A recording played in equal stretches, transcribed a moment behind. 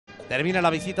Termina la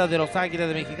visita de los Aguilas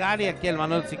de Mexicali, aquí el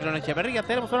Manuel Ciclon Echeverria.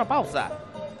 Tenemos una pausa.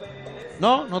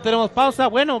 No tenemos pausa.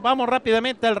 Bueno, vamos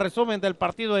rápidamente al resumen del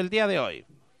partido del día de hoy.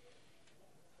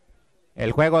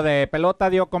 El juego de pelota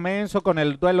dio comienzo con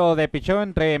el duelo de pichón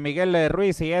entre Miguel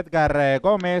Ruiz y Edgar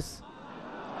Gómez,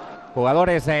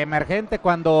 jugadores emergentes,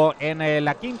 cuando en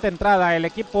la quinta entrada el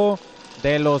equipo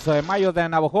de los Mayos de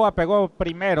Navojoa pegó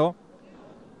primero.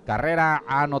 Carrera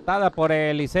anotada por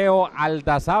Eliseo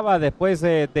Aldazaba después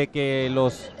de que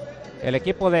el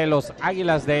equipo de los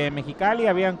Águilas de Mexicali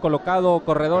habían colocado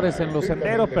corredores en los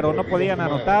senderos, pero no podían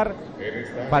anotar.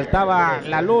 Faltaba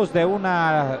la luz de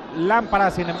una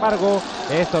lámpara, sin embargo,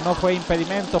 esto no fue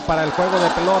impedimento para el juego de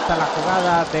pelota. La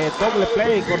jugada de doble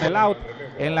play con el out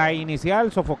en la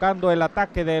inicial, sofocando el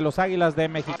ataque de los Águilas de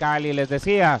Mexicali. Les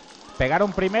decía,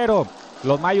 pegaron primero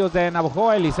los Mayos de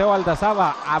Navojoa. Eliseo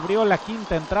Aldazaba abrió la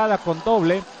quinta entrada con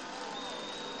doble.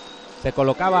 Se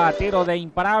colocaba a tiro de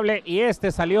imparable y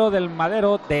este salió del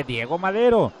madero de Diego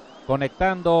Madero,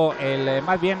 conectando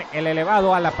más bien el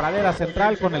elevado a la pradera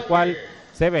central, con el cual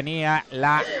se venía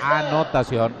la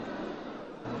anotación.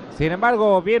 Sin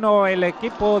embargo, vino el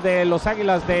equipo de los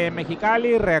Águilas de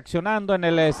Mexicali reaccionando en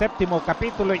el séptimo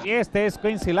capítulo, y este es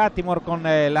Quincy Latimore con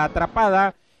la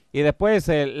atrapada. Y después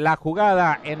la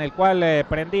jugada en el cual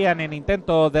prendían en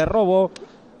intento de robo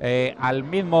al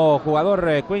mismo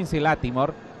jugador Quincy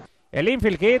Latimore. El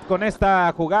infield hit con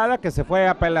esta jugada que se fue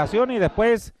a apelación, y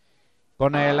después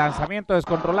con el lanzamiento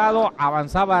descontrolado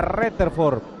avanzaba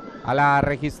Rutherford a la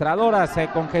registradora. Se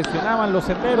congestionaban los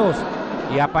senderos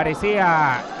y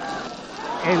aparecía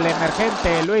el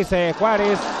emergente Luis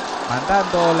Juárez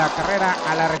mandando la carrera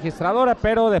a la registradora,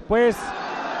 pero después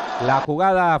la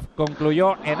jugada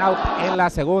concluyó en out en la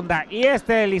segunda. Y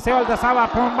Eliseo Aldazaba,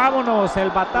 vámonos,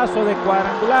 el batazo de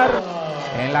cuadrangular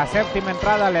en la séptima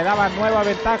entrada le daba nueva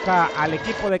ventaja al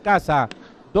equipo de casa.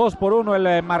 2-1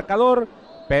 el marcador,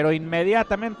 pero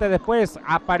inmediatamente después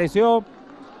apareció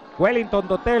Wellington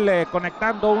Dotel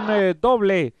conectando un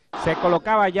doble. Se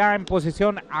colocaba ya en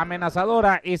posición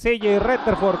amenazadora y CJ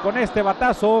Rutherford con este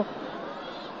batazo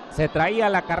se traía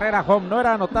la carrera home. No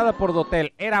era anotada por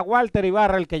Dotel, era Walter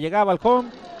Ibarra el que llegaba al home,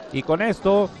 y con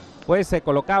esto pues se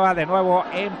colocaba de nuevo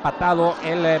empatado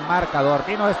el marcador.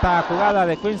 Vino esta jugada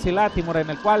de Quincy Latimore en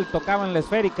el cual tocaban la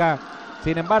esférica,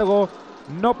 sin embargo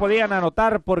no podían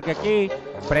anotar porque aquí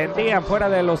prendían fuera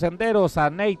de los senderos a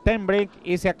Nate Tembrink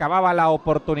y se acababa la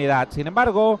oportunidad. Sin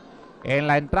embargo, en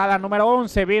la entrada número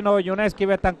 11 vino Yuneski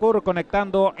Betancourt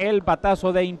conectando el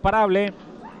batazo de imparable.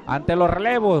 Ante los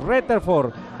relevos,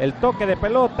 Rutherford, el toque de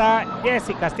pelota,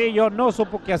 Jesse Castillo no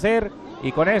supo qué hacer,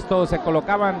 y con esto se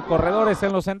colocaban corredores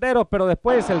en los senderos, pero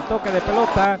después el toque de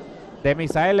pelota de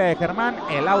Misael Germán,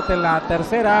 el out en la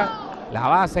tercera, la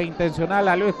base intencional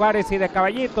a Luis Juárez, y de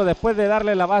caballito, después de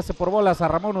darle la base por bolas a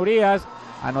Ramón Urias,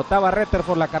 anotaba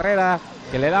Rutherford la carrera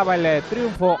que le daba el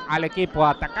triunfo al equipo.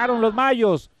 Atacaron los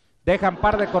Mayos, dejan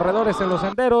par de corredores en los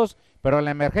senderos, pero el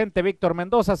emergente Víctor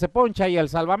Mendoza se poncha, y el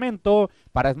salvamento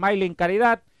para Smiling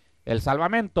Caridad, el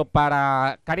salvamento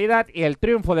para Caridad y el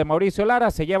triunfo de Mauricio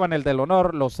Lara se llevan el del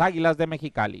honor los Águilas de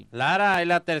Mexicali. Lara es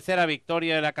la tercera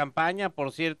victoria de la campaña,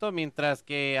 por cierto, mientras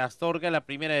que Astorga la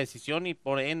primera decisión y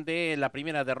por ende la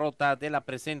primera derrota de la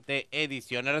presente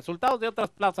edición. El resultado de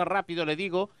otras plazas rápido le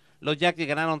digo: los Yaquis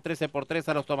ganaron 13-3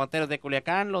 a los Tomateros de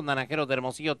Culiacán, los Naranjeros de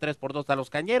Hermosillo 3-2 a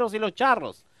los Cañeros, y los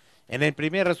Charros, en el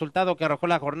primer resultado que arrojó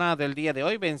la jornada del día de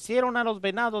hoy, vencieron a los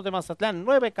Venados de Mazatlán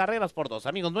 9-2.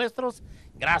 Amigos nuestros,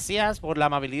 gracias por la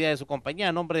amabilidad de su compañía.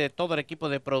 A nombre de todo el equipo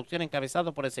de producción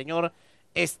encabezado por el señor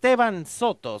Esteban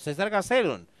Soto, César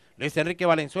Gacelun, Luis Enrique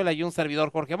Valenzuela y un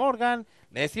servidor Jorge Morgan,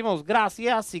 le decimos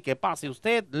gracias y que pase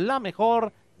usted la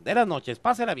mejor de las noches.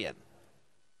 Pásela bien.